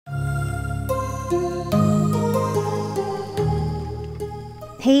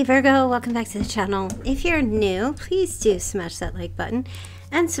Hey Virgo, welcome back to the channel. If you're new, please do smash that like button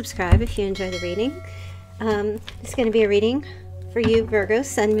and subscribe if you enjoy the reading. It's going to be a reading for you Virgo,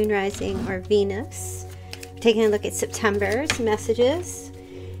 Sun, Moon, Rising, or Venus. We're taking a look at September's messages,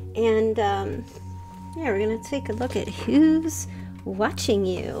 and yeah, we're going to take a look at who's watching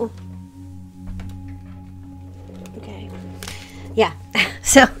you. Okay, yeah.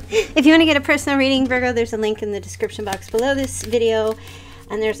 So if you want to get a personal reading, Virgo, there's a link in the description box below this video.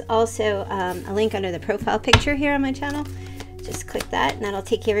 And there's also a link under the profile picture here on my channel. Just click that and that'll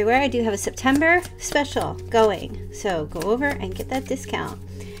take you everywhere. I do have a September special going, so go over and get that discount.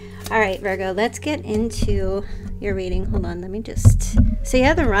 All right, Virgo, let's get into your reading. Hold on, let me just... So you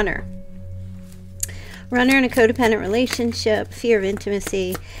have the runner. Runner in a codependent relationship, fear of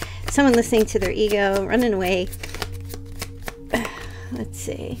intimacy, someone listening to their ego, running away. Let's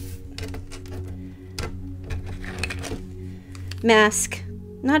see. Mask.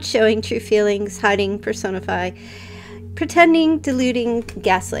 Not showing true feelings, hiding, personify, pretending, deluding,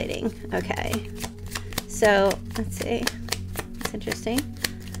 gaslighting. Okay, so let's see. That's interesting.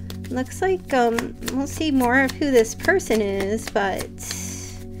 Looks like we'll see more of who this person is, but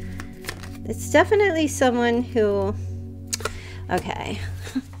it's definitely someone who... Okay,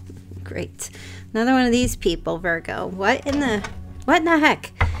 great. Another one of these people, Virgo. What in the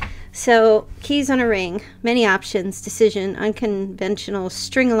heck? So, keys on a ring, many options, decision, unconventional,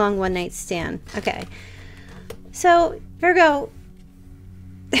 string along, one night stand. Okay. So, Virgo,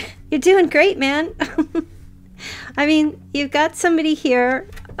 you're doing great, man. I mean, you've got somebody here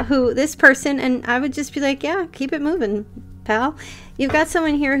who, this person, and I would just be like, yeah, keep it moving, pal. You've got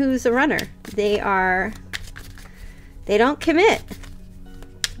someone here who's a runner. They don't commit.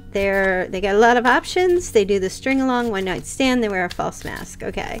 They got a lot of options. They do the string along, one night stand. They wear a false mask.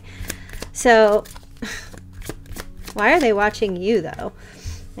 Okay, so why are they watching you though?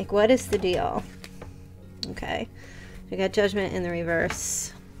 Like, what is the deal? Okay, we got judgment in the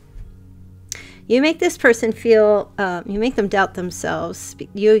reverse. You make this person feel, you make them doubt themselves.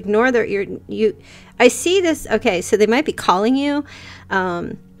 You ignore their, I see this. Okay, so they might be calling you,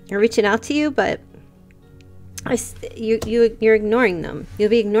 or reaching out to you, but you're ignoring them. You'll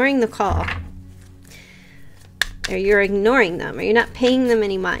be ignoring the call, or you're ignoring them, or you're not paying them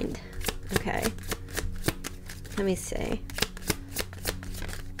any mind. Okay, let me see.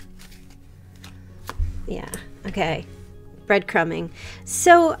 Yeah, okay, breadcrumbing.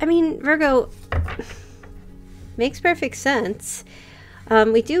 So I mean, Virgo, makes perfect sense.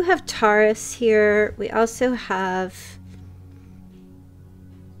 We do have Taurus here. We also have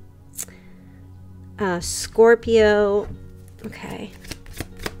Scorpio. Okay,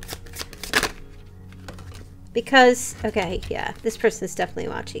 because, okay, yeah, this person is definitely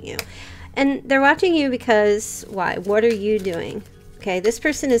watching you, and they're watching you because why? What are you doing? Okay, this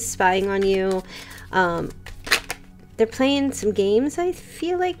person is spying on you. They're playing some games. I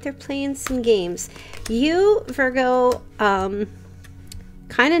feel like they're playing some games. You, Virgo, kind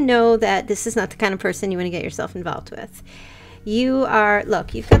of know that this is not the kind of person you want to get yourself involved with. You are,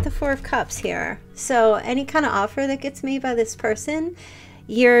 look, you've got the Four of Cups here. So any kind of offer that gets made by this person,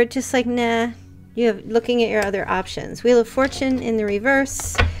 you're just like, nah. You have looking at your other options. Wheel of Fortune in the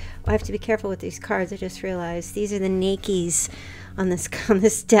reverse. I have to be careful with these cards. I just realized these are the nakies on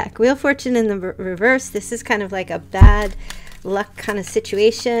this deck. Wheel of Fortune in the reverse. This is kind of like a bad luck kind of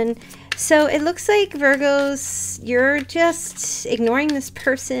situation. So it looks like, Virgos, you're just ignoring this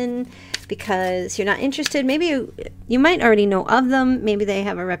person because you're not interested. Maybe you might already know of them. Maybe they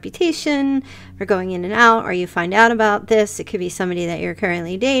have a reputation for going in and out, or you find out about this. It could be somebody that you're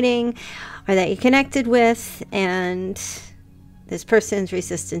currently dating or that you connected with, and this person's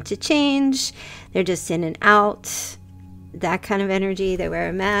resistant to change. They're just in and out, that kind of energy. They wear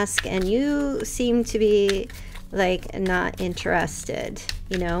a mask, and you seem to be like not interested,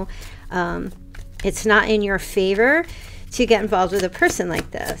 you know. It's not in your favor to get involved with a person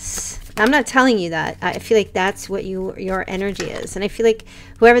like this. I'm not telling you that. I feel like that's what your energy is. And I feel like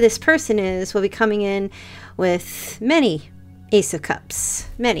whoever this person is will be coming in with many Ace of Cups.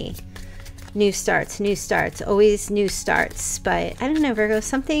 Many. New starts, always new starts. But I don't know, Virgo,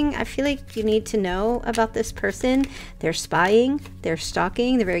 something I feel like you need to know about this person. They're spying, they're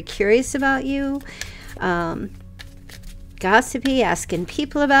stalking, they're very curious about you. Gossipy, asking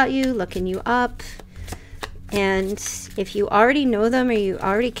people about you, looking you up. And if you already know them, or you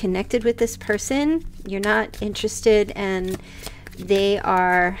already connected with this person, you're not interested, and they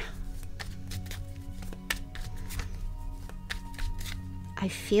are, I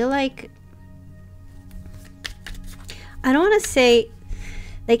feel like, I don't want to say,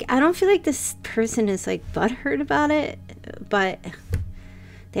 like, I don't feel like this person is like butthurt about it, but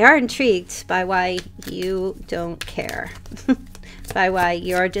They are intrigued by why you don't care, by why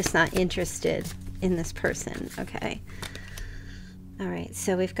you're just not interested in this person. Okay. All right.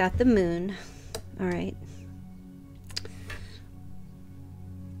 So we've got the moon. All right.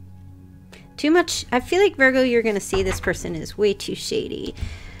 Too much. I feel like, Virgo, you're going to see this person is way too shady.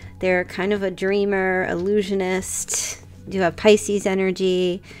 They're kind of a dreamer, illusionist. You have Pisces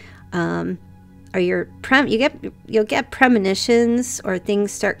energy. Or you'll get premonitions, or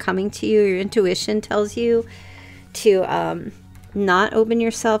things start coming to you. Your intuition tells you to not open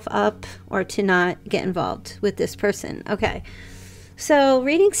yourself up, or to not get involved with this person. Okay, so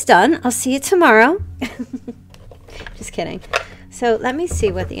reading's done. I'll see you tomorrow. Just kidding. So let me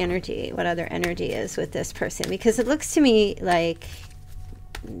see what other energy is with this person, because it looks to me like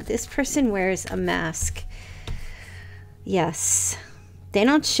this person wears a mask. Yes. They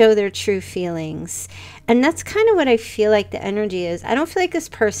don't show their true feelings. And that's kind of what I feel like the energy is. I don't feel like this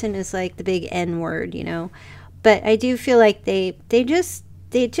person is like the big N word, you know. But I do feel like they just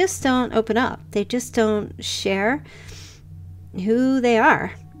don't open up. They just don't share who they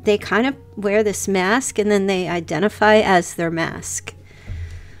are. They kind of wear this mask, and then they identify as their mask.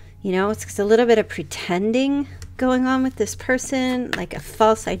 You know, it's a little bit of pretending going on with this person, like a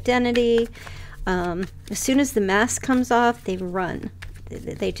false identity. As soon as the mask comes off, they run.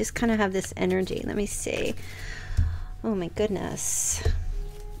 They just kind of have this energy. Let me see. Oh my goodness.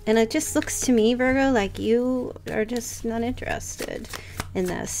 And it just looks to me, Virgo, like you are just not interested in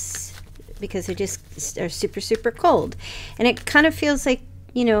this, because they just are super, super cold. And it kind of feels like,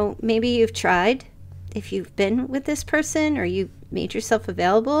 you know, maybe you've tried, if you've been with this person, or you made yourself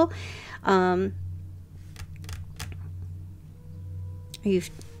available. You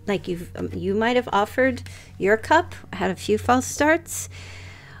might have offered your cup, had a few false starts,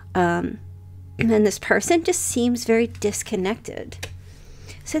 and this person just seems very disconnected.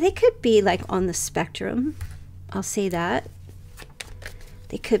 So they could be like on the spectrum. I'll say that.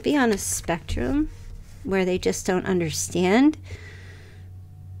 They could be on a spectrum where they just don't understand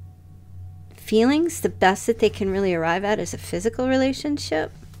feelings. The best that they can really arrive at is a physical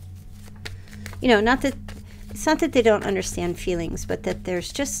relationship. You know, it's not that they don't understand feelings, but that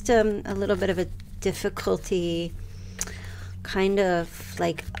there's just a little bit of a difficulty kind of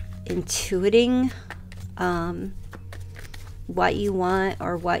like intuiting what you want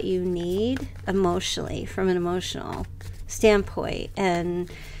or what you need emotionally, from an emotional standpoint.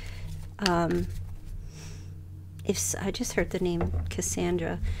 And if I just heard the name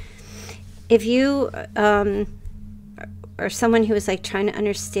Cassandra, if you or someone who is like trying to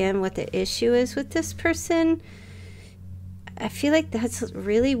understand what the issue is with this person, I feel like that's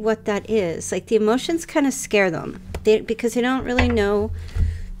really what that is. Like the emotions kind of scare them, because they don't really know.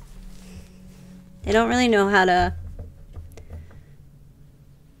 They don't really know how to.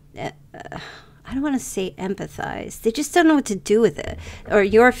 I don't want to say empathize. They just don't know what to do with it, or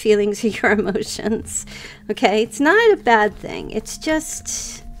your feelings or your emotions. Okay, it's not a bad thing. It's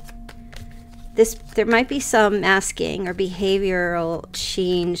just this. There might be some masking or behavioral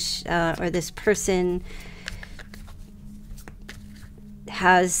change, or this person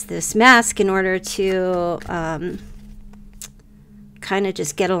has this mask in order to kind of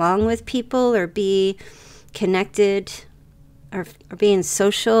just get along with people, or be connected, or be in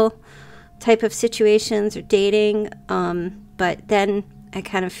social type of situations, or dating. But then I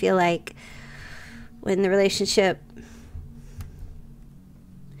kind of feel like when the relationship,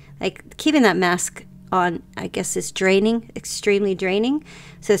 like keeping that mask on, I guess, is draining, extremely draining.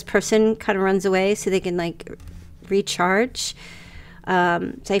 So this person kind of runs away so they can like recharge.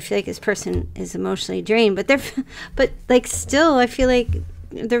 So I feel like this person is emotionally drained, but like still, I feel like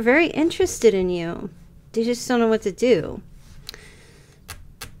they're very interested in you. They just don't know what to do.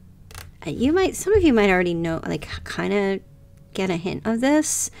 Some of you might already know, like kind of get a hint of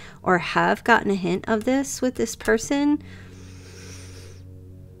this, or have gotten a hint of this with this person.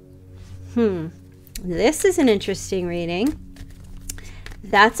 This is an interesting reading.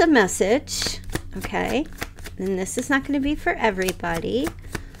 That's a message. Okay. And this is not going to be for everybody.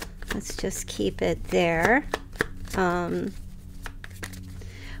 Let's just keep it there.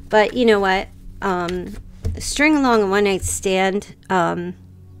 But you know what? String along a one-night stand.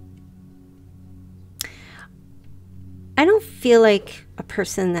 I don't feel like a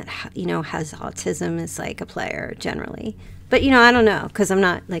person that, you know, has autism is like a player generally. But, you know, I don't know, because I'm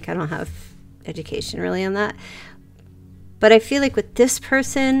not, like, I don't have education really on that. But I feel like with this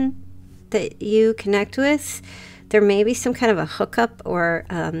person that you connect with, there may be some kind of a hookup, or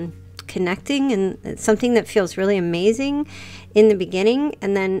connecting, and it's something that feels really amazing in the beginning,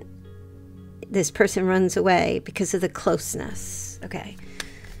 and then this person runs away because of the closeness. Okay.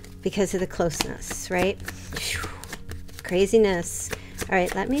 because of the closeness, right? Craziness. All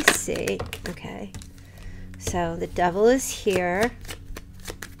right, let me see. Okay. So the devil is here.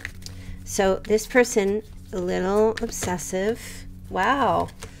 So this person, a little obsessive. Wow.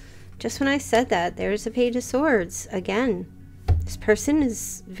 Just when I said that, there's a Page of Swords again. This person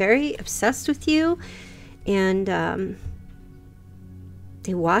is very obsessed with you, and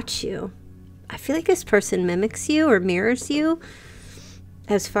they watch you. I feel like this person mimics you or mirrors you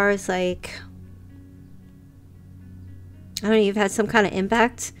as far as like, I don't know, you've had some kind of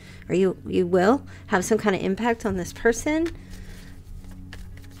impact, or you will have some kind of impact on this person.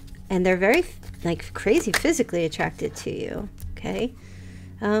 And they're very like crazy physically attracted to you. Okay.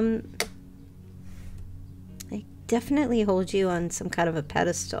 They definitely hold you on some kind of a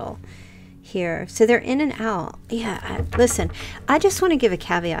pedestal here. So they're in and out. Yeah. Listen, I just want to give a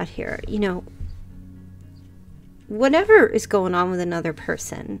caveat here. You know, whatever is going on with another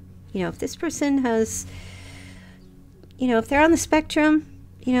person, you know, if this person has, you know, if they're on the spectrum,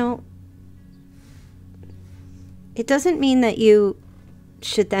 you know, it doesn't mean that you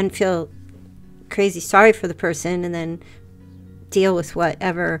should then feel crazy sorry for the person and then deal with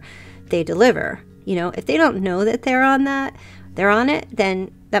whatever they deliver. You know, if they don't know that they're on it,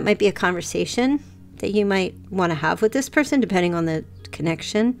 then that might be a conversation that you might want to have with this person, depending on the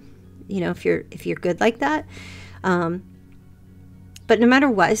connection, you know, if you're good like that. But no matter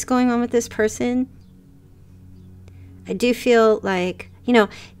what is going on with this person, I do feel like, you know,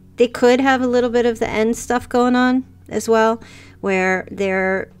 they could have a little bit of the end stuff going on as well, where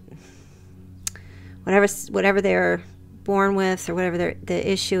they're, whatever they're born with, or whatever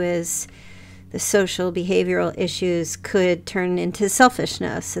the issue is, the social behavioral issues could turn into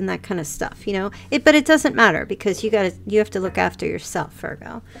selfishness and that kind of stuff, you know. But it doesn't matter, because you have to look after yourself,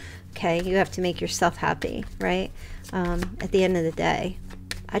 Virgo. Okay, you have to make yourself happy, right? At the end of the day,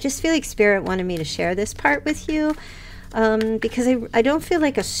 I just feel like Spirit wanted me to share this part with you, because I don't feel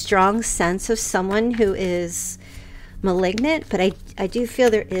like a strong sense of someone who is malignant, but I do feel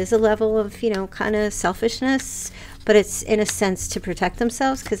there is a level of, you know, kind of selfishness, but it's in a sense to protect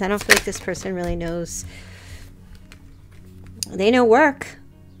themselves, because I don't feel like this person really knows. They know work.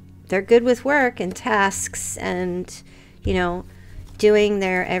 They're good with work and tasks, and, you know, doing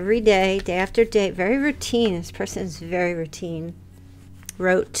their everyday, day after day, very routine. This person is very routine,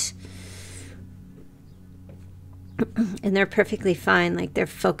 rote. And they're perfectly fine. Like, they're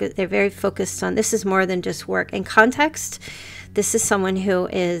very focused on, this is more than just work. In context, this is someone who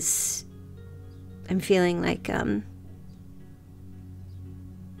is, I'm feeling like, they're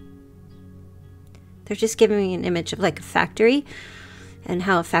just giving me an image of like a factory, and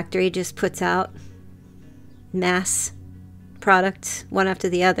how a factory just puts out mass product, one after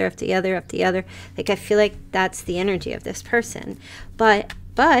the other, after the other, after the other. Like, I feel like that's the energy of this person. But,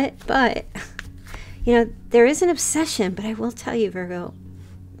 you know, there is an obsession, but I will tell you, Virgo,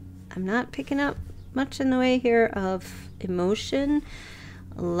 I'm not picking up much in the way here of emotion,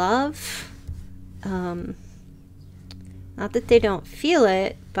 love. Not that they don't feel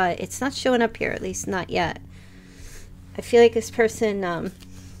it, but it's not showing up here, at least not yet. I feel like this person,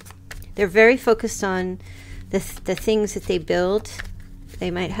 they're very focused on the things that they build.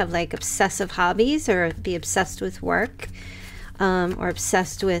 They might have like obsessive hobbies, or be obsessed with work. Or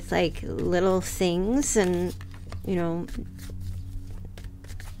obsessed with like little things, and, you know,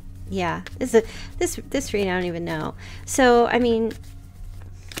 yeah, this reading I don't even know. So I mean,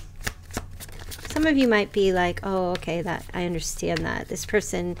 some of you might be like, oh, okay, that I understand that this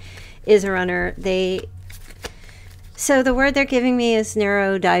person is a runner. So the word they're giving me is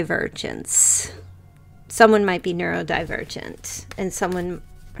neurodivergence. Someone might be neurodivergent, and someone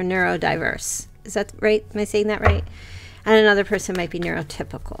are neurodiverse. Is that right? Am I saying that right? And another person might be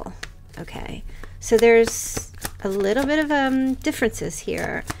neurotypical. Okay, so there's a little bit of differences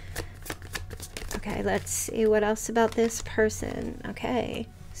here. Okay, let's see what else about this person. Okay,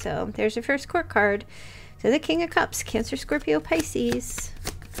 so there's your first court card. So the King of Cups, Cancer, Scorpio, Pisces.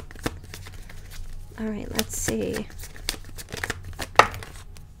 All right, let's see.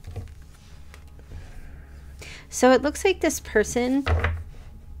 So it looks like this person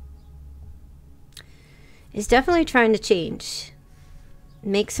is definitely trying to change,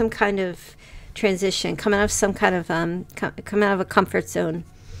 make some kind of transition, come out of some kind of come out of a comfort zone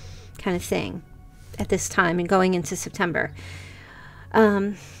kind of thing at this time, and going into September,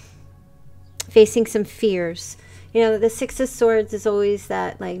 facing some fears. You know, the Six of Swords is always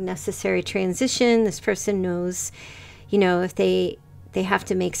that like necessary transition. This person knows, you know, if they have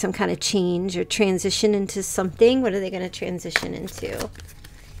to make some kind of change or transition into something, what are they going to transition into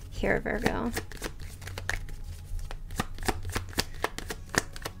here, Virgo?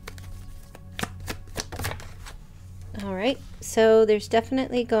 So there's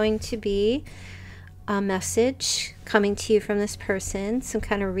definitely going to be a message coming to you from this person, some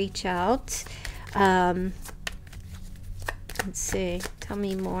kind of reach out. Let's see, tell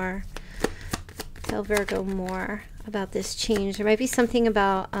me more. Tell Virgo more about this change. There might be something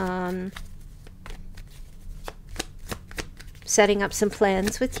about setting up some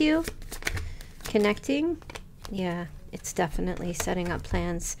plans with you, connecting. Yeah, it's definitely setting up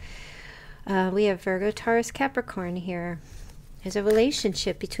plans. We have Virgo, Taurus, Capricorn here. There's a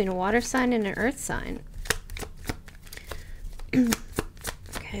relationship between a water sign and an earth sign.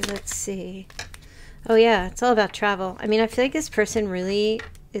 Okay, let's see. Oh yeah, it's all about travel. I mean, I feel like this person really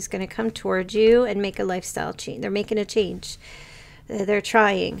is going to come towards you and make a lifestyle change. They're making a change. They're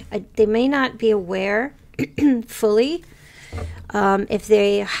trying. They may not be aware fully if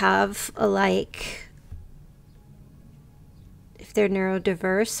they have if they're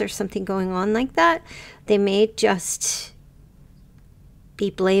neurodiverse or something going on like that. They may just be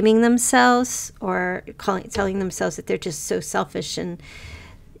blaming themselves or telling themselves that they're just so selfish, and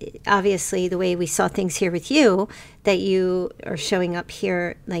obviously the way we saw things here with you, that you are showing up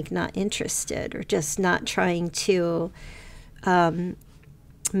here like not interested or just not trying to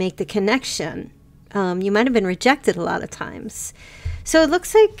make the connection. You might have been rejected a lot of times. So it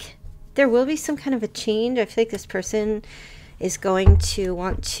looks like there will be some kind of a change. I feel like this person is going to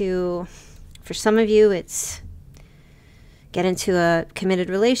want to, for some of you, it's get into a committed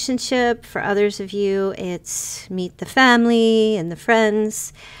relationship. For others of you, it's meet the family and the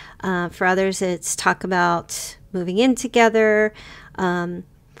friends. For others, it's talk about moving in together,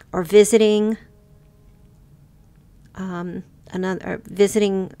 or visiting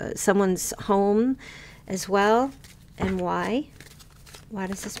visiting someone's home as well. And why? Why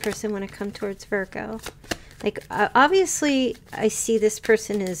does this person want to come towards Virgo? Like, obviously, I see this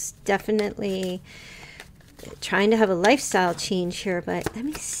person is definitely trying to have a lifestyle change here, but let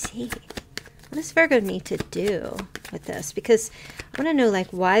me see. What does Virgo need to do with this? Because I want to know, like,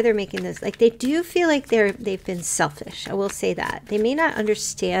 why they're making this. Like, they do feel like they've been selfish. I will say that. They may not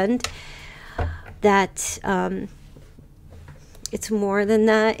understand that it's more than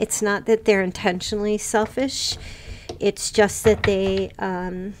that. It's not that they're intentionally selfish. It's just that they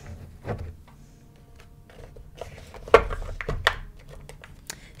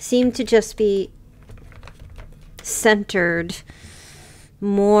seem to just be centered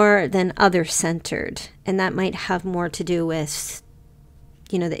more than other-centered, and that might have more to do with,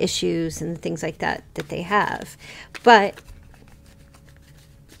 you know, the issues and things like that that they have. But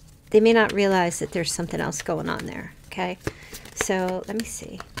they may not realize that there's something else going on there. Okay, so let me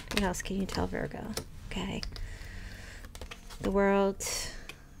see. What else can you tell Virgo? Okay, the world.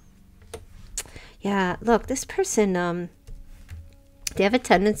 Yeah, look, this person, they have a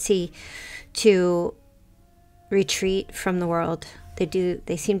tendency to retreat from the world.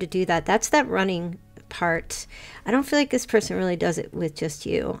 They seem to do that. That's that running part. I don't feel like this person really does it with just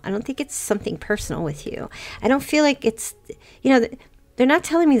you. I don't think it's something personal with you. I don't feel like it's, you know, they're not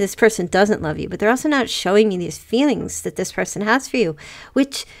telling me this person doesn't love you, but they're also not showing me these feelings that this person has for you,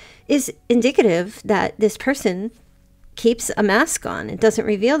 which is indicative that this person keeps a mask on and doesn't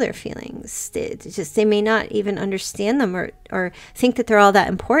reveal their feelings. They may not even understand them or think that they're all that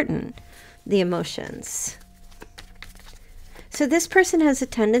important, the emotions. So this person has a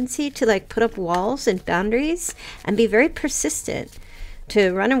tendency to like put up walls and boundaries and be very persistent,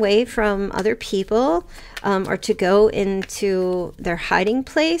 to run away from other people, or to go into their hiding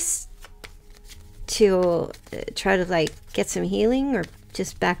place to try to like get some healing or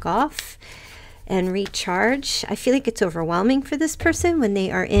just back off and recharge. I feel like it's overwhelming for this person when they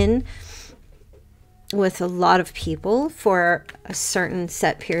are in with a lot of people for a certain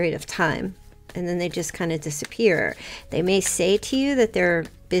set period of time, and then they just kind of disappear. They may say to you that they're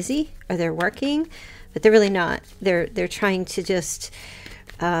busy or they're working, but they're really not. They're trying to just,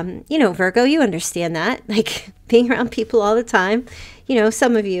 you know, Virgo, you understand that. Like being around people all the time, you know,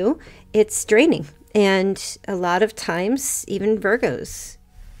 some of you, it's draining. And a lot of times, even Virgos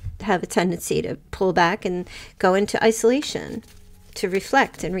have a tendency to pull back and go into isolation to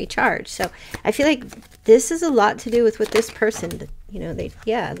reflect and recharge. So I feel like this is a lot to do with this person. You know,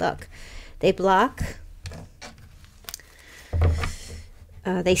 look. They block.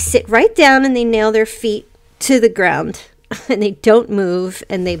 They sit right down and they nail their feet to the ground and they don't move,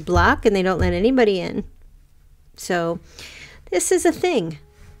 and they block and they don't let anybody in. So this is a thing,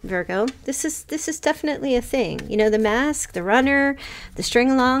 Virgo. This is definitely a thing. You know, the mask, the runner, the string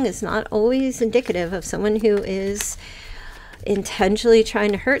along is not always indicative of someone who is intentionally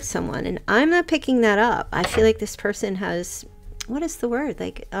trying to hurt someone. And I'm not picking that up. I feel like this person has, what is the word?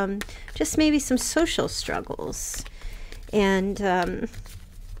 Like, just maybe some social struggles. And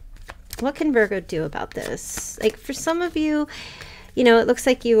what can Virgo do about this? Like for some of you, you know, it looks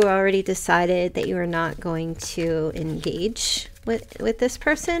like you already decided that you are not going to engage with this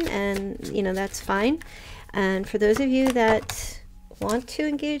person, and you know, that's fine. And for those of you that want to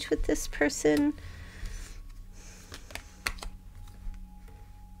engage with this person,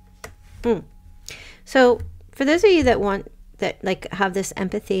 so for those of you that want, that like have this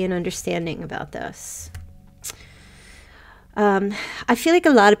empathy and understanding about this, I feel like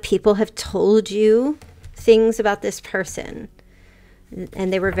a lot of people have told you things about this person,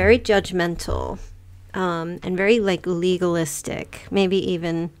 and they were very judgmental, and very like legalistic, maybe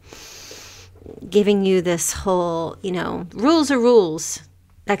even giving you this whole, you know, rules are rules,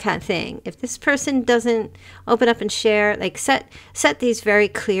 that kind of thing. If this person doesn't open up and share, like set these very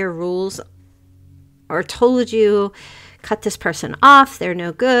clear rules, or told you, cut this person off, they're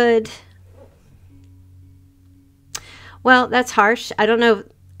no good. Well, that's harsh. I don't know.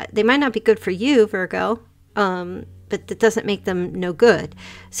 They might not be good for you, Virgo, but that doesn't make them no good.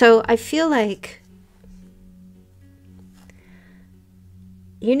 So I feel like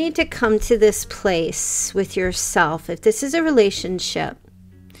you need to come to this place with yourself. If this is a relationship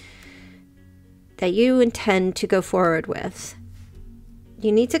that you intend to go forward with,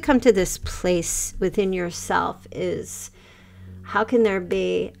 you need to come to this place within yourself, is how can there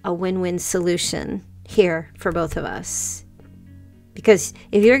be a win-win solution here for both of us? Because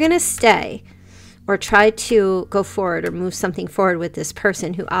if you're going to stay or try to go forward or move something forward with this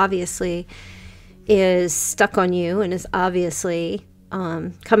person who obviously is stuck on you and is obviously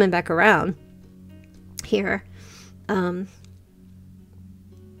coming back around here, you're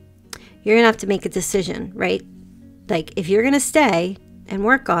gonna have to make a decision, right? Like if you're gonna stay and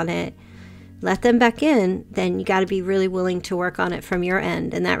work on it, let them back in, then you got to be really willing to work on it from your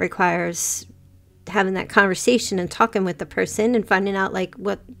end, and that requires having that conversation and talking with the person and finding out like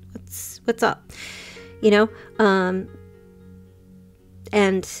what's up, you know.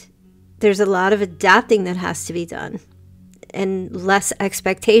 And there's a lot of adapting that has to be done, and less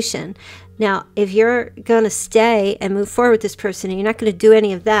expectation. Now, if you're going to stay and move forward with this person and you're not going to do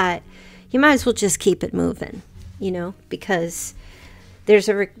any of that, you might as well just keep it moving, you know, because there's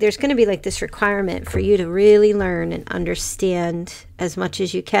going to be like this requirement for you to really learn and understand as much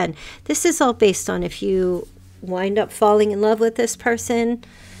as you can. This is all based on if you wind up falling in love with this person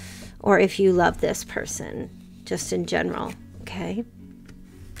or if you love this person, just in general, okay?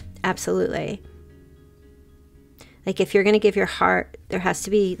 Absolutely. Like if you're going to give your heart, there has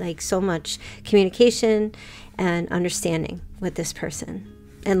to be like so much communication and understanding with this person,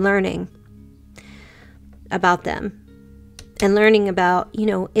 and learning about them, and learning about, you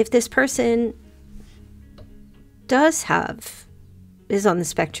know, if this person is on the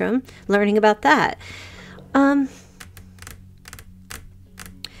spectrum, learning about that.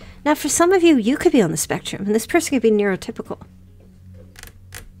 Now for some of you, you could be on the spectrum and this person could be neurotypical.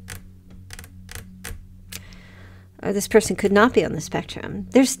 Or this person could not be on the spectrum.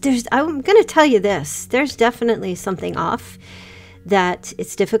 I'm going to tell you this. There's definitely something off that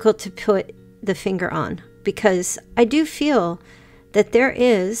it's difficult to put the finger on, because I do feel that there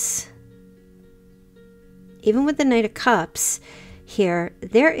is, even with the Knight of Cups here,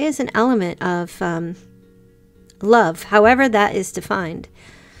 there is an element of love, however that is defined.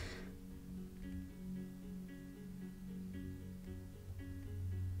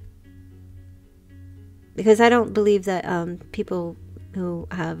 Because I don't believe that people who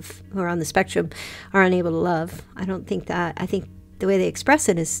are on the spectrum are unable to love. I don't think that. I think the way they express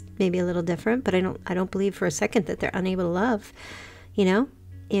it is maybe a little different, but I don't believe for a second that they're unable to love, you know?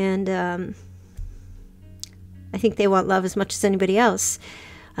 And I think they want love as much as anybody else.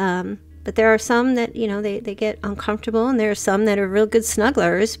 But there are some that, you know, they get uncomfortable, and there are some that are real good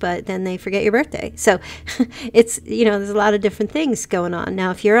snugglers, but then they forget your birthday. So it's, you know, there's a lot of different things going on.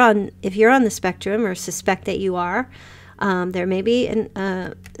 Now, if you're on the spectrum, or suspect that you are, there may be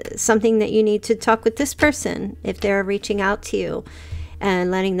something that you need to talk with this person if they're reaching out to you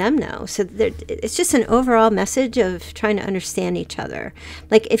and letting them know. So it's just an overall message of trying to understand each other.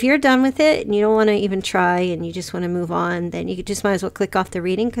 Like if you're done with it and you don't want to even try and you just want to move on, then you just might as well click off the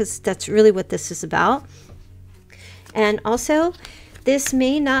reading, because that's really what this is about. And also, this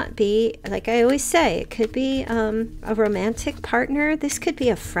may not be, like I always say, it could be a romantic partner. This could be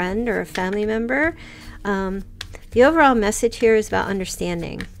a friend or a family member. The overall message here is about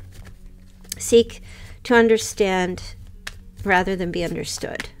understanding. Seek to understand rather than be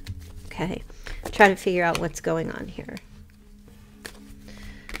understood. Okay? Try to figure out what's going on here.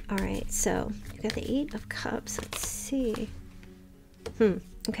 All right, so you got the 8 of Cups. Let's see.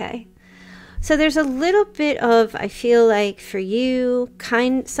 Okay. So there's a little bit of, I feel like for you,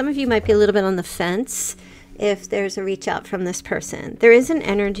 some of you might be a little bit on the fence if there's a reach out from this person. There is an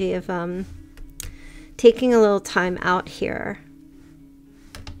energy of taking a little time out here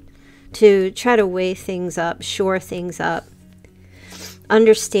to try to weigh things up, shore things up,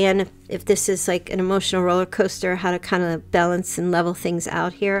 understand if this is like an emotional roller coaster, how to kind of balance and level things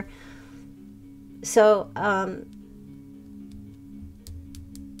out here. So,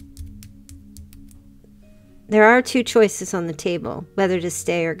 there are two choices on the table, whether to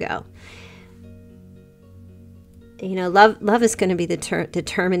stay or go. You know, love is going to be the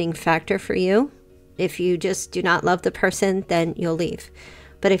determining factor for you. If you just do not love the person, then you'll leave.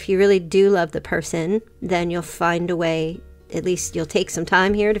 But if you really do love the person, then you'll find a way, at least you'll take some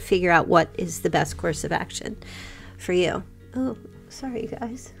time here to figure out what is the best course of action for you. Oh, sorry,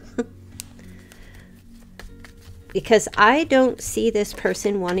 guys. Because I don't see this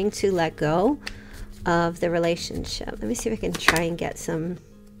person wanting to let go of the relationship. Let me see if I can try and get some,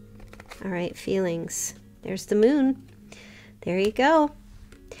 all right, feelings. There's the moon. There you go.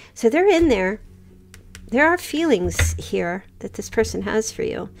 So they're in there. There are feelings here that this person has for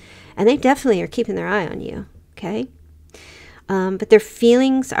you. And they definitely are keeping their eye on you, okay? But their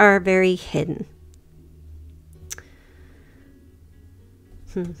feelings are very hidden.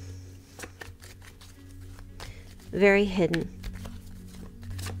 Very hidden.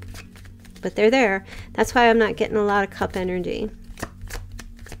 But they're there. That's why I'm not getting a lot of cup energy.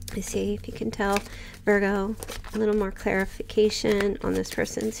 Let's see if you can tell, Virgo, a little more clarification on this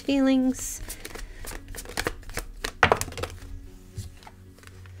person's feelings.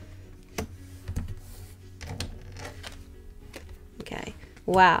 Okay.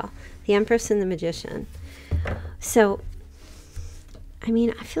 Wow. The Empress and the Magician. So, I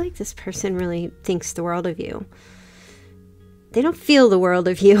mean, I feel like this person really thinks the world of you. They don't feel the world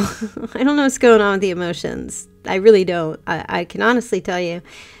of you. I don't know what's going on with the emotions. I really don't. I can honestly tell you,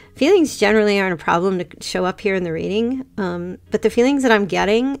 feelings generally aren't a problem to show up here in the reading. But the feelings that I'm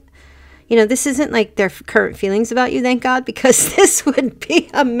getting, you know, this isn't like their current feelings about you, thank God, because this would be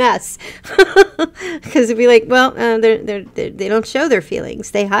a mess. Because it'd be like, well, they don't show their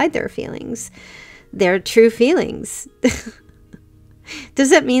feelings. They hide their feelings. Their true feelings. Does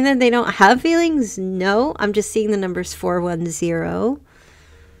that mean that they don't have feelings? No, I'm just seeing the numbers 410.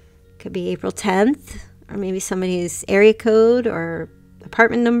 Could be April 10th, or maybe somebody's area code or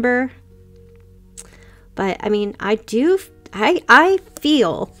apartment number. But I mean, I feel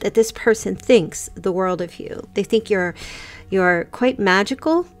that this person thinks the world of you. They think you're quite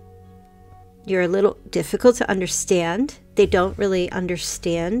magical. You're a little difficult to understand. They don't really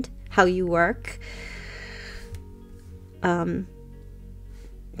understand how you work.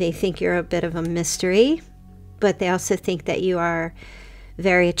 They think you're a bit of a mystery, but they also think that you are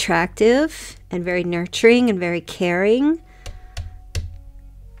very attractive and very nurturing and very caring,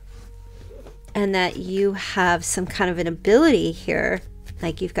 and that you have some kind of an ability here,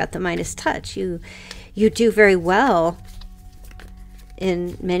 like you've got the Midas touch. You do very well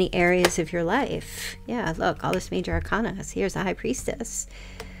in many areas of your life. Yeah, look, all this major arcana. Here's the High Priestess.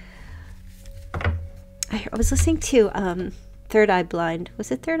 I was listening to Third Eye Blind. Was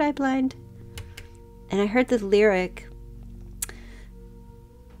it Third Eye Blind? And I heard the lyric,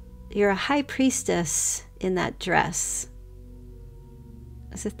 "You're a high priestess in that dress."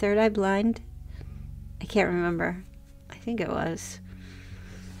 Was it Third Eye Blind? I can't remember. I think it was.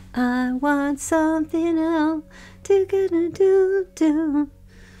 I want something else to gonna do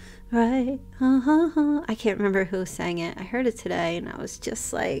right. I can't remember who sang it. I heard it today and I was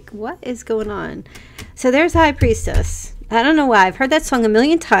just like, what is going on? So there's High Priestess. I don't know why. I've heard that song a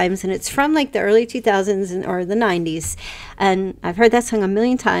million times, and it's from like the early 2000s or the 90s. And I've heard that song a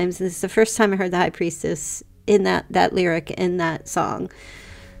million times, and this is the first time I heard the High Priestess in that lyric in that song.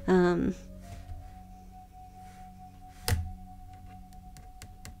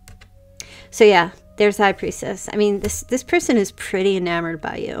 So yeah, there's the High Priestess. I mean, this person is pretty enamored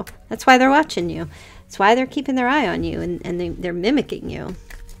by you. That's why they're watching you. That's why they're keeping their eye on you, and they're mimicking you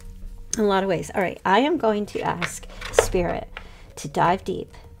in a lot of ways. All right, I am going to ask Spirit to dive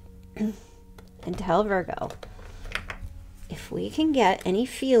deep and tell Virgo if we can get any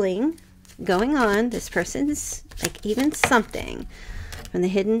feeling going on. This person's like even something from the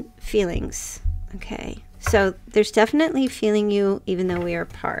hidden feelings. Okay, so there's definitely feeling you even though we are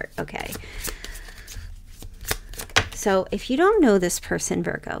apart. Okay, so if you don't know this person,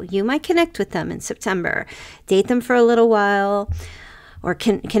 Virgo, you might connect with them in September, date them for a little while, or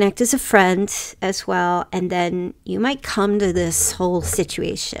connect as a friend as well. And then you might come to this whole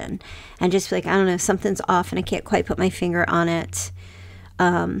situation and just be like, I don't know, something's off and I can't quite put my finger on it.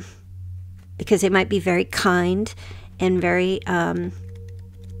 because they might be very kind and very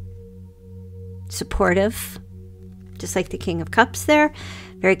supportive, just like the King of Cups there.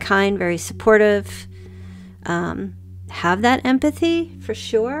 Very kind, very supportive. Have that empathy for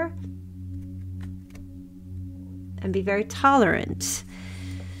sure. And be very tolerant.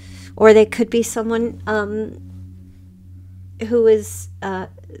 Or they could be someone who is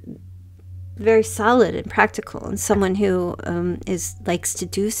very solid and practical, and someone who likes to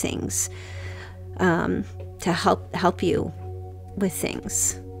do things to help you with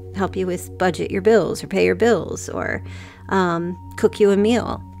things, help you with budget your bills or pay your bills, or cook you a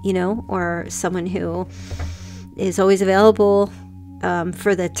meal, you know, or someone who is always available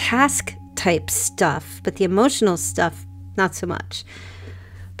for the task type stuff, but the emotional stuff, not so much.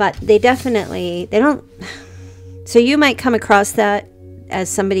 But they don't. So you might come across that as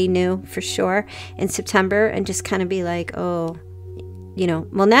somebody new for sure in September and just kind of be like, oh, you know,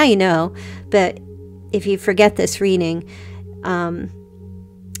 well, now you know. But if you forget this reading,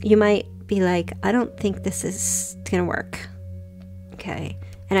 you might be like, I don't think this is going to work. Okay.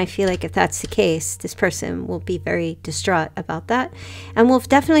 And I feel like if that's the case, this person will be very distraught about that and will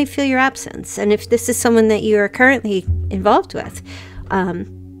definitely feel your absence. And if this is someone that you are currently involved with,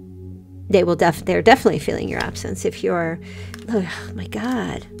 they're definitely feeling your absence. If you're, oh my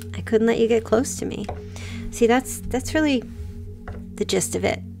God, I couldn't let you get close to me. See, that's really the gist of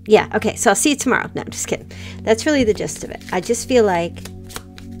it. Yeah, okay, so I'll see you tomorrow. No, just kidding. That's really the gist of it. I just feel like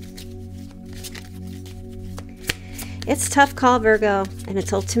it's a tough call, Virgo, and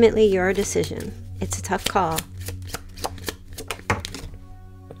it's ultimately your decision. It's a tough call.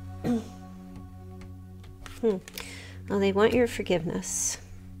 Well, they want your forgiveness.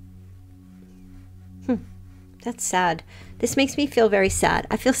 That's sad. This makes me feel very sad.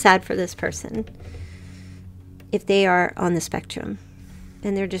 I feel sad for this person if they are on the spectrum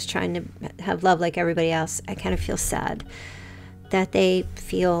and they're just trying to have love like everybody else. I kind of feel sad that they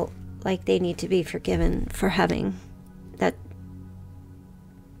feel like they need to be forgiven for having that,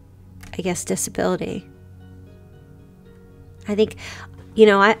 I guess, disability. I think, you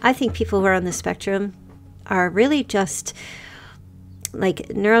know, I think people who are on the spectrum are really just like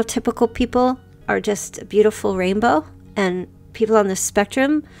neurotypical people are just a beautiful rainbow, and people on the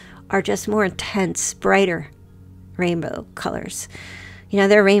spectrum are just more intense, brighter rainbow colors. You know,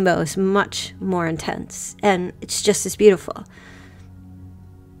 their rainbow is much more intense, and it's just as beautiful.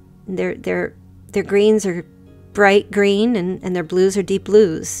 Their greens are bright green, and their blues are deep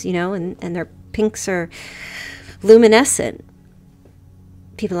blues, you know, and their pinks are luminescent.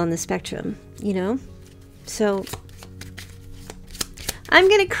 People on the spectrum, you know. So I'm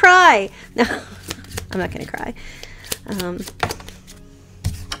gonna cry. No, I'm not gonna cry.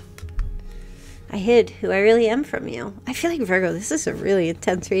 I hid who I really am from you. I feel like, Virgo, this is a really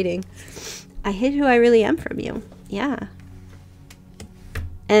intense reading. I hid who I really am from you. Yeah.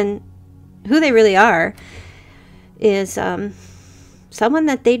 And who they really are is someone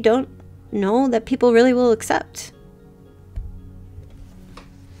that they don't know that people really will accept.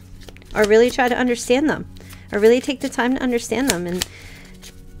 Or really try to understand them. Or really take the time to understand them and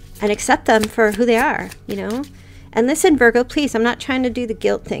accept them for who they are, you know? And listen, Virgo, please, I'm not trying to do the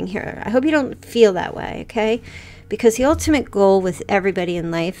guilt thing here. I hope you don't feel that way, okay? Because the ultimate goal with everybody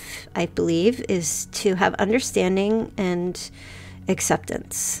in life, I believe, is to have understanding and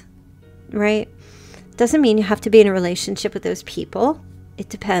acceptance, right? Doesn't mean you have to be in a relationship with those people. It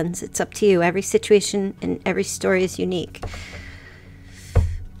depends. It's up to you. Every situation and every story is unique.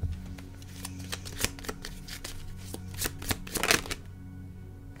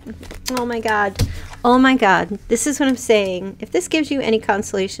 Oh my God. Oh my God. This is what I'm saying. If this gives you any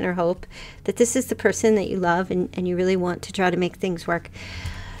consolation or hope that this is the person that you love and you really want to try to make things work,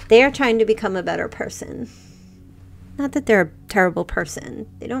 they are trying to become a better person. Not that they're a terrible person.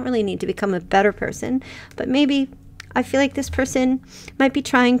 They don't really need to become a better person. But maybe I feel like this person might be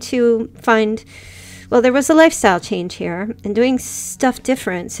trying to find, well, there was a lifestyle change here and doing stuff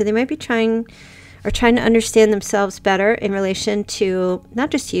different. So they might be trying to understand themselves better in relation to not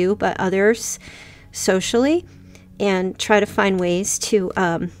just you, but others socially, and try to find ways to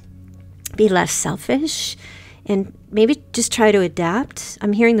be less selfish and maybe just try to adapt.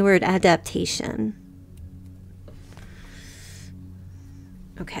 I'm hearing the word adaptation.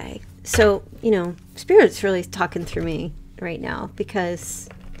 Okay, so, you know, Spirit's really talking through me right now, because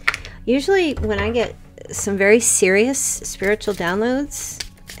usually when I get some very serious spiritual downloads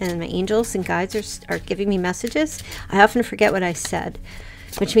and my angels and guides are giving me messages, I often forget what I said,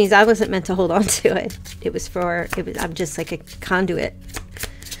 which means I wasn't meant to hold on to it. I'm just like a conduit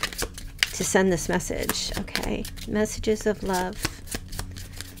to send this message. Okay, messages of love.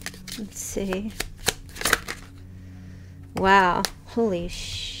 Let's see. Wow. Holy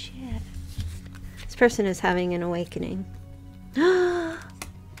shit. This person is having an awakening.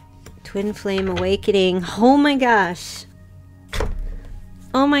 Twin flame awakening. Oh my gosh.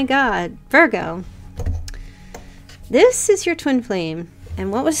 Oh my God. Virgo. This is your twin flame.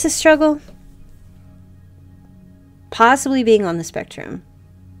 And what was the struggle? Possibly being on the spectrum.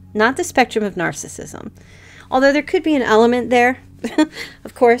 Not the spectrum of narcissism. Although there could be an element there.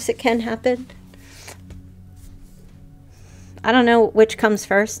 Of course, it can happen. I don't know which comes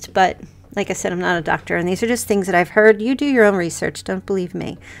first, but like I said, I'm not a doctor, and these are just things that I've heard. You do your own research. Don't believe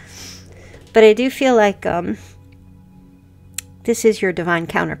me. But I do feel like this is your divine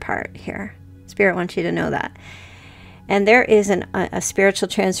counterpart here. Spirit wants you to know that. And there is a spiritual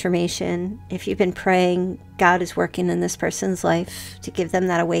transformation. If you've been praying, God is working in this person's life to give them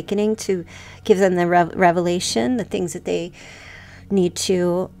that awakening, to give them the revelation, the things that they need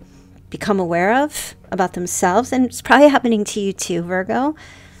to become aware of about themselves. And it's probably happening to you too, Virgo.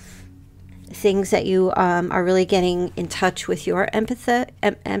 Things that you are really getting in touch with your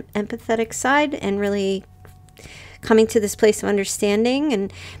empathetic side and really coming to this place of understanding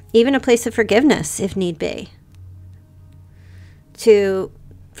and even a place of forgiveness if need be. For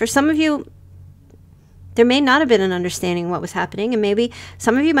some of you, there may not have been an understanding of what was happening, and maybe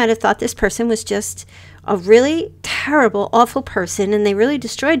some of you might have thought this person was just a really terrible, awful person and they really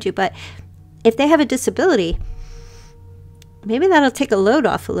destroyed you. But if they have a disability, maybe that'll take a load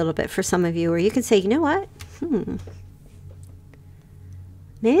off a little bit for some of you, where you can say, you know what?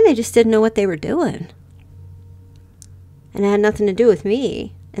 Maybe they just didn't know what they were doing. And it had nothing to do with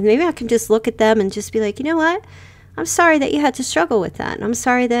me. And maybe I can just look at them and just be like, you know what? I'm sorry that you had to struggle with that. And I'm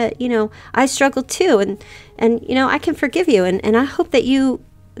sorry that, you know, I struggled too. And you know, I can forgive you. And I hope that you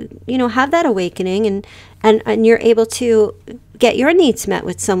know, have that awakening and you're able to get your needs met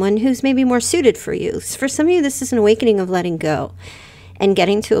with someone who's maybe more suited for you. For some of you, this is an awakening of letting go and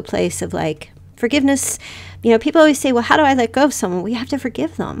getting to a place of like forgiveness. You know, people always say, well, how do I let go of someone? Well, you have to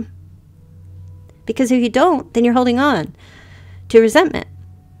forgive them. Because if you don't, then you're holding on to resentment.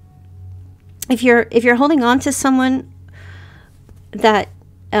 If you're holding on to someone that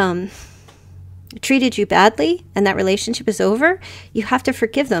treated you badly and that relationship is over, you have to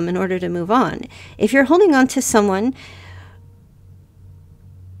forgive them in order to move on. If you're holding on to someone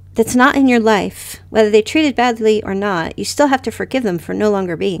that's not in your life, whether they treated badly or not, you still have to forgive them for no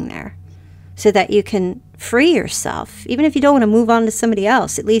longer being there so that you can free yourself. Even if you don't want to move on to somebody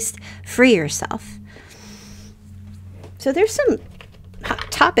else, at least free yourself. So there's some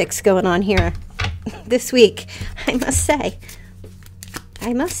hot topics going on here this week, I must say.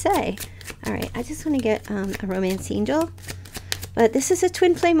 All right, I just want to get a romance angel. But this is a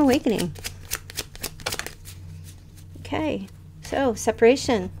twin flame awakening. Okay, so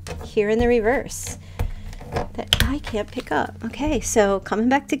separation here in the reverse that I can't pick up. Okay, so coming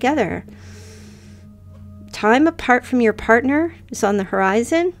back together. Time apart from your partner is on the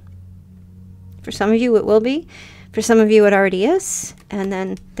horizon. For some of you, it will be. For some of you, it already is. And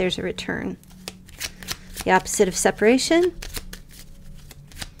then there's a return. The opposite of separation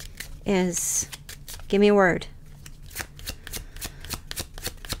is, give me a word.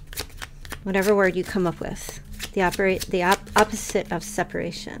 Whatever word you come up with. The opposite of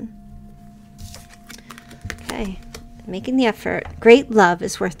separation. Okay. Making the effort. Great love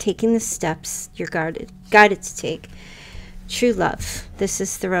is worth taking the steps you're guided to take. True love. This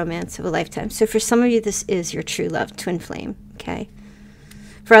is the romance of a lifetime. So for some of you, this is your true love, twin flame. Okay.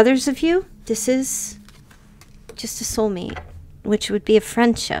 For others of you, this is just a soulmate, which would be a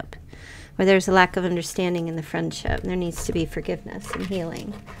friendship where there's a lack of understanding in the friendship. There needs to be forgiveness and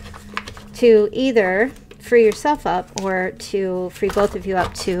healing to either free yourself up or to free both of you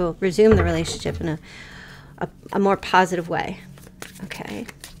up to resume the relationship in a more positive way. Okay.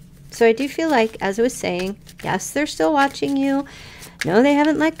 So I do feel like, as I was saying, yes, they're still watching you. No, they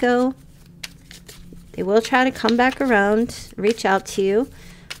haven't let go. They will try to come back around, reach out to you.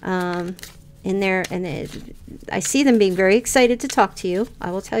 I see them being very excited to talk to you.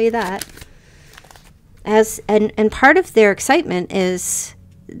 I will tell you that. And part of their excitement is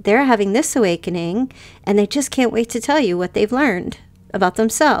they're having this awakening, and they just can't wait to tell you what they've learned about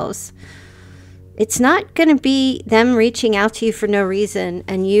themselves. It's not going to be them reaching out to you for no reason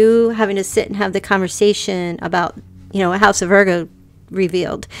and you having to sit and have the conversation about, you know, a House of Virgo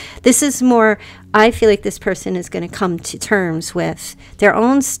revealed. This is more, I feel like this person is going to come to terms with their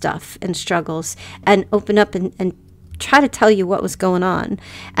own stuff and struggles and open up and try to tell you what was going on.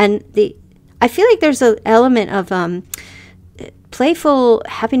 And I feel like there's an element of playful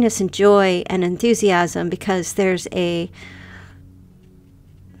happiness and joy and enthusiasm, because there's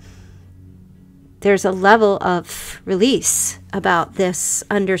there's a level of release about this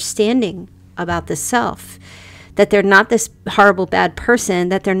understanding about the self, that they're not this horrible, bad person,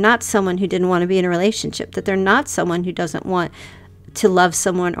 that they're not someone who didn't want to be in a relationship, that they're not someone who doesn't want to love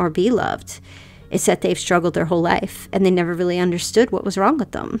someone or be loved. It's that they've struggled their whole life and they never really understood what was wrong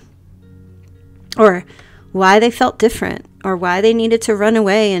with them, or why they felt different, or why they needed to run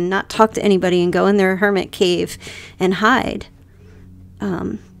away and not talk to anybody and go in their hermit cave and hide.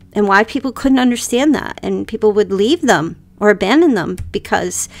 And why people couldn't understand that, and people would leave them or abandon them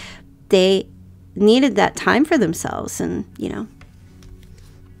because they needed that time for themselves. And, you know,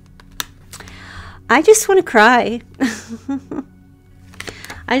 I just want to cry.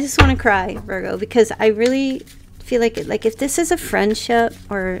 I just want to cry, Virgo, because I really feel like if this is a friendship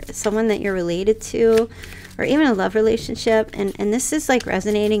or someone that you're related to, or even a love relationship, and this is like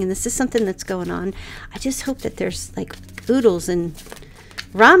resonating and this is something that's going on, I just hope that there's like oodles and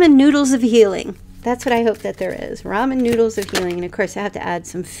ramen noodles of healing. That's what I hope that there is. Ramen noodles of healing. And of course I have to add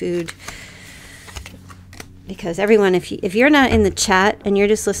some food, because everyone, if you're not in the chat and you're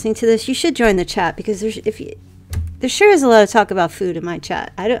just listening to this, you should join the chat, because there sure is a lot of talk about food in my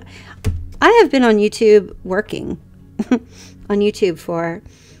chat. I have been on YouTube working on YouTube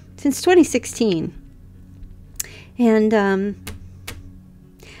since 2016. And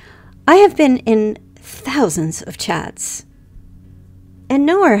I have been in thousands of chats. And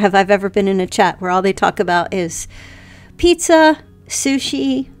nowhere have I ever been in a chat where all they talk about is pizza,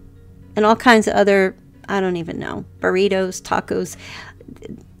 sushi, and all kinds of other, I don't even know, burritos, tacos.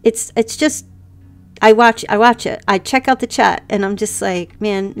 It's just, I watch it. I check out the chat and I'm just like,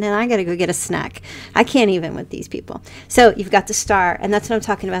 man, now I got to go get a snack. I can't even with these people. So you've got the star, and that's what I'm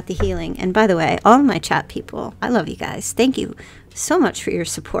talking about, the healing. And by the way, all of my chat people, I love you guys. Thank you so much for your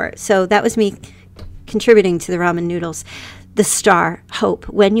support. So that was me contributing to the ramen noodles. The star, hope.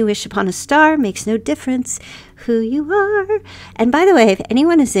 When you wish upon a star, makes no difference who you are. And by the way, if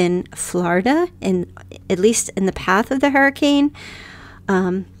anyone is in Florida, at least in the path of the hurricane,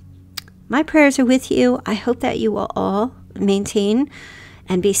 my prayers are with you. I hope that you will all maintain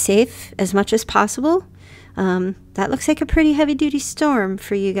and be safe as much as possible. That looks like a pretty heavy-duty storm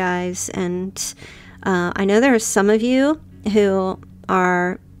for you guys. And I know there are some of you who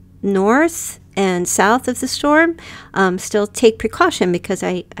are north and south of the storm. Still take precaution, because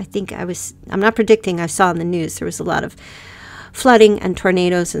I'm not predicting, I saw in the news there was a lot of flooding and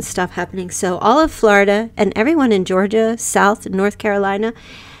tornadoes and stuff happening. So all of Florida and everyone in Georgia, South and North Carolina,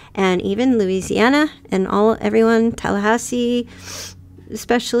 and even Louisiana, and everyone, Tallahassee,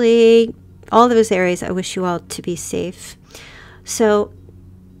 especially all those areas, I wish you all to be safe. So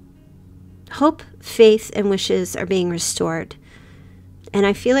hope, faith, and wishes are being restored. And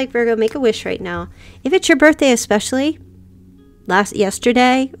I feel like, Virgo, make a wish right now. If it's your birthday especially,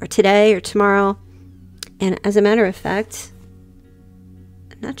 yesterday or today or tomorrow, and as a matter of fact,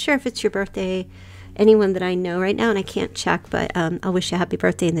 I'm not sure if it's your birthday, anyone that I know right now, and I can't check, but I'll wish you a happy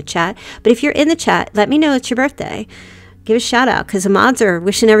birthday in the chat. But if you're in the chat, let me know it's your birthday. Give a shout out, because the mods are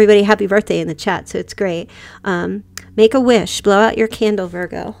wishing everybody happy birthday in the chat, so it's great. Make a wish. Blow out your candle,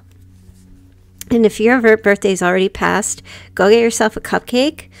 Virgo. And if your birthday's already passed, go get yourself a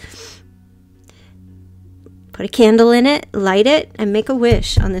cupcake, put a candle in it, light it, and make a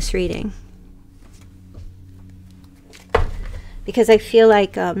wish on this reading. Because I feel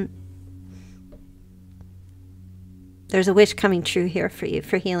like there's a wish coming true here for you,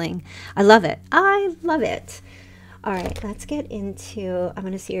 for healing. I love it. I love it. All right, let's get into, I'm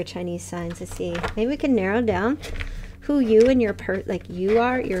going to see your Chinese signs to see. Maybe we can narrow down who you and your you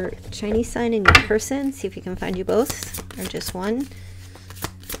are, your Chinese sign and your person. See if we can find you both, or just one.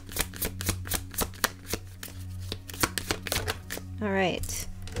 All right.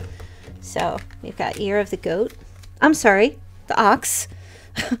 So we've got year of the goat. I'm sorry, the ox.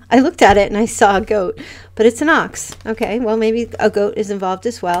 I looked at it and I saw a goat, but it's an ox. Okay, well, maybe a goat is involved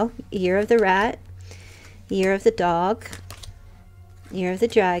as well. Year of the rat, year of the dog, year of the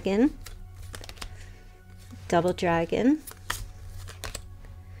dragon, double dragon,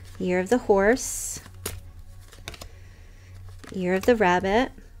 year of the horse, year of the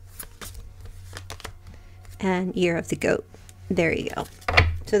rabbit, and year of the goat. There you go.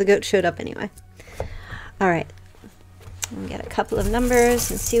 So the goat showed up anyway. All right. We'll get a couple of numbers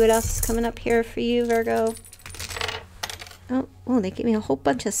and see what else is coming up here for you, Virgo. Oh, they gave me a whole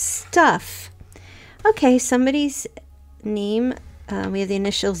bunch of stuff. Okay, somebody's name. We have the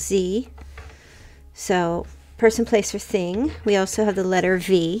initial Z. So person, place, or thing. We also have the letter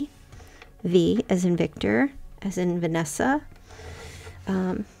V. V as in Victor, as in Vanessa.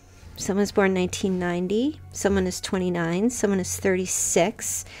 Someone's born 1990. Someone is 29. Someone is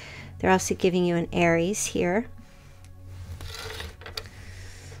 36. They're also giving you an Aries here.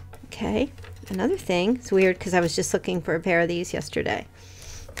 Okay, another thing, it's weird because I was just looking for a pair of these yesterday.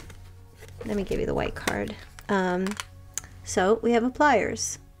 Let me give you the white card. So we have a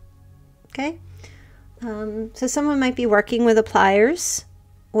pliers. Okay, so someone might be working with a pliers,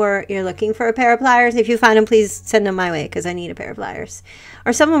 or you're looking for a pair of pliers. If you find them, please send them my way because I need a pair of pliers.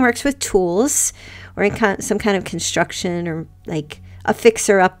 Or someone works with tools, or in some kind of construction, or like a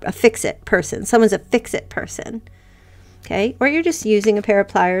fix-it person. Someone's a fix-it person. Okay, or you're just using a pair of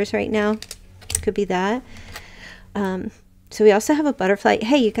pliers right now. Could be that. So we also have a butterfly.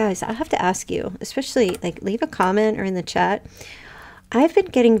 Hey, you guys, I have to ask you, especially like leave a comment or in the chat. I've been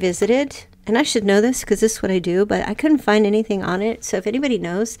getting visited, and I should know this because this is what I do, but I couldn't find anything on it. So if anybody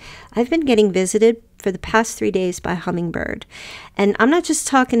knows, I've been getting visited for the past 3 days by a hummingbird. And I'm not just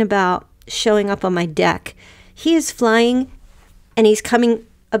talking about showing up on my deck. He is flying, and he's coming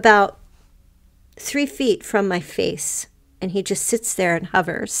about 3 feet from my face. And he just sits there and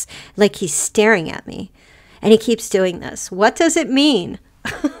hovers like he's staring at me. And he keeps doing this. What does it mean?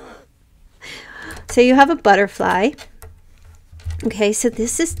 So you have a butterfly. Okay, so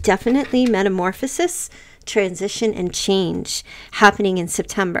this is definitely metamorphosis, transition, and change happening in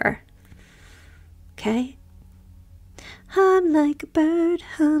September. Okay? I'm like a bird,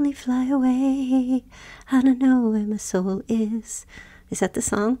 only fly away. I don't know where my soul is. Is that the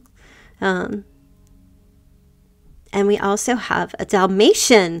song? And we also have a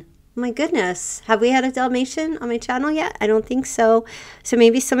Dalmatian. Oh my goodness. Have we had a Dalmatian on my channel yet? I don't think so. So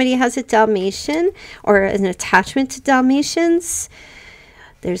maybe somebody has a Dalmatian or an attachment to Dalmatians.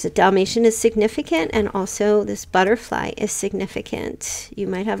 There's a Dalmatian is significant, and also this butterfly is significant. You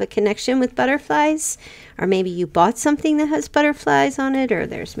might have a connection with butterflies, or maybe you bought something that has butterflies on it, or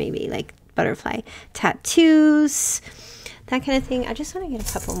there's maybe like butterfly tattoos, that kind of thing. I just want to get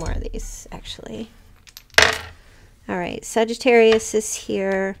a couple more of these, actually. All right, Sagittarius is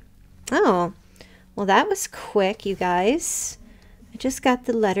here. Oh, well, that was quick, you guys. I just got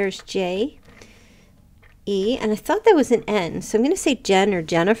the letters J, E, and I thought that was an N, so I'm going to say Jen or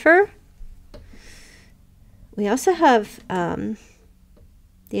Jennifer. We also have the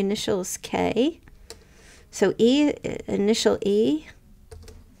initials K. So E, initial E.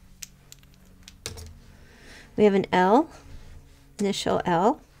 We have an L, initial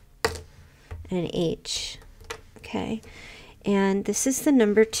L, and an H. Okay, and this is the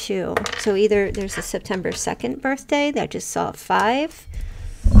number 2. So either there's a September 2nd birthday that I just saw 5.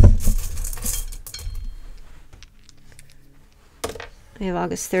 We have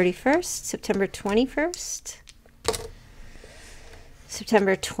August 31st, September 21st,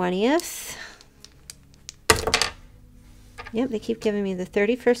 September 20th. Yep, they keep giving me the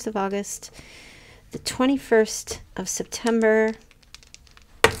 31st of August, the 21st of September.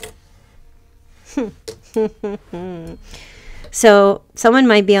 So someone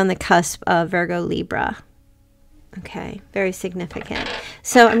might be on the cusp of Virgo Libra. Okay, very significant.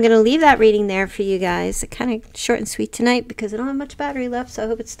 So I'm going to leave that reading there for you guys. Kind of short and sweet tonight because I don't have much battery left, so I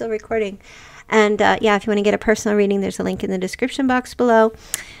hope it's still recording. And yeah, if you want to get a personal reading, there's a link in the description box below.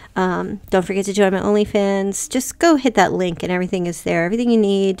 Don't forget to join my OnlyFans. Just go hit that link and everything is there. Everything you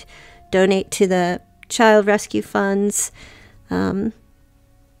need. Donate to the child rescue funds.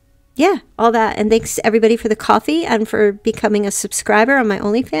 Yeah, all that. And thanks to everybody for the coffee and for becoming a subscriber on my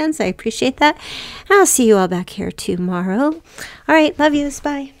OnlyFans. I appreciate that. And I'll see you all back here tomorrow. All right, love yous.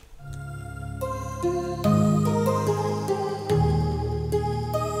 Bye.